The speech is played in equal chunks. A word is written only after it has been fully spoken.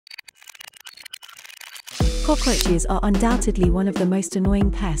Cockroaches are undoubtedly one of the most annoying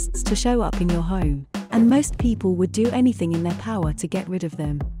pests to show up in your home, and most people would do anything in their power to get rid of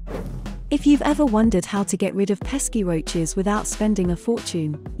them. If you've ever wondered how to get rid of pesky roaches without spending a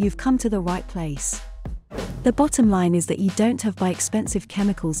fortune, you've come to the right place. The bottom line is that you don't have to buy expensive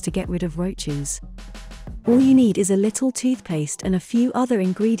chemicals to get rid of roaches. All you need is a little toothpaste and a few other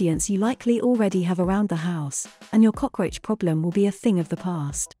ingredients you likely already have around the house, and your cockroach problem will be a thing of the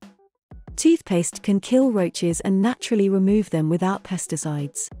past. Toothpaste can kill roaches and naturally remove them without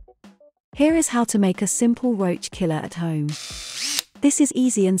pesticides. Here is how to make a simple roach killer at home. This is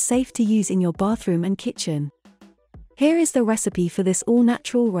easy and safe to use in your bathroom and kitchen. Here is the recipe for this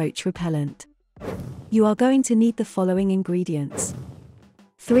all-natural roach repellent. You are going to need the following ingredients: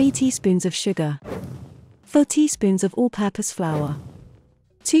 3 teaspoons of sugar, 4 teaspoons of all-purpose flour,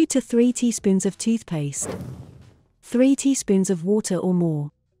 2 to 3 teaspoons of toothpaste, 3 teaspoons of water or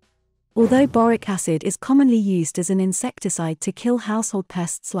more. Although boric acid is commonly used as an insecticide to kill household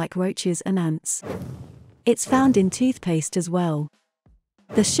pests like roaches and ants, it's found in toothpaste as well.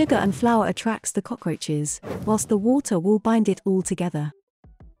 The sugar and flour attracts the cockroaches, whilst the water will bind it all together.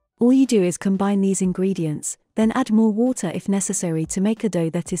 All you do is combine these ingredients, then add more water if necessary to make a dough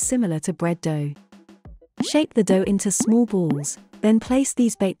that is similar to bread dough. Shape the dough into small balls, then place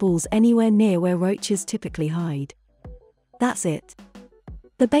these baked balls anywhere near where roaches typically hide. That's it.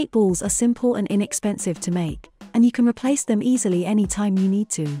 The baked balls are simple and inexpensive to make, and you can replace them easily anytime you need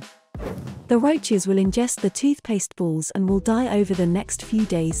to. The roaches will ingest the toothpaste balls and will die over the next few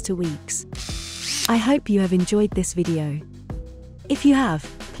days to weeks. I hope you have enjoyed this video. If you have,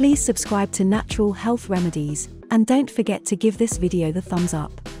 please subscribe to Natural Health Remedies, and don't forget to give this video the thumbs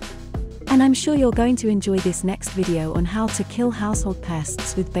up. And I'm sure you're going to enjoy this next video on how to kill household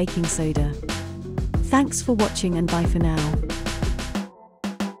pests with baking soda. Thanks for watching and bye for now.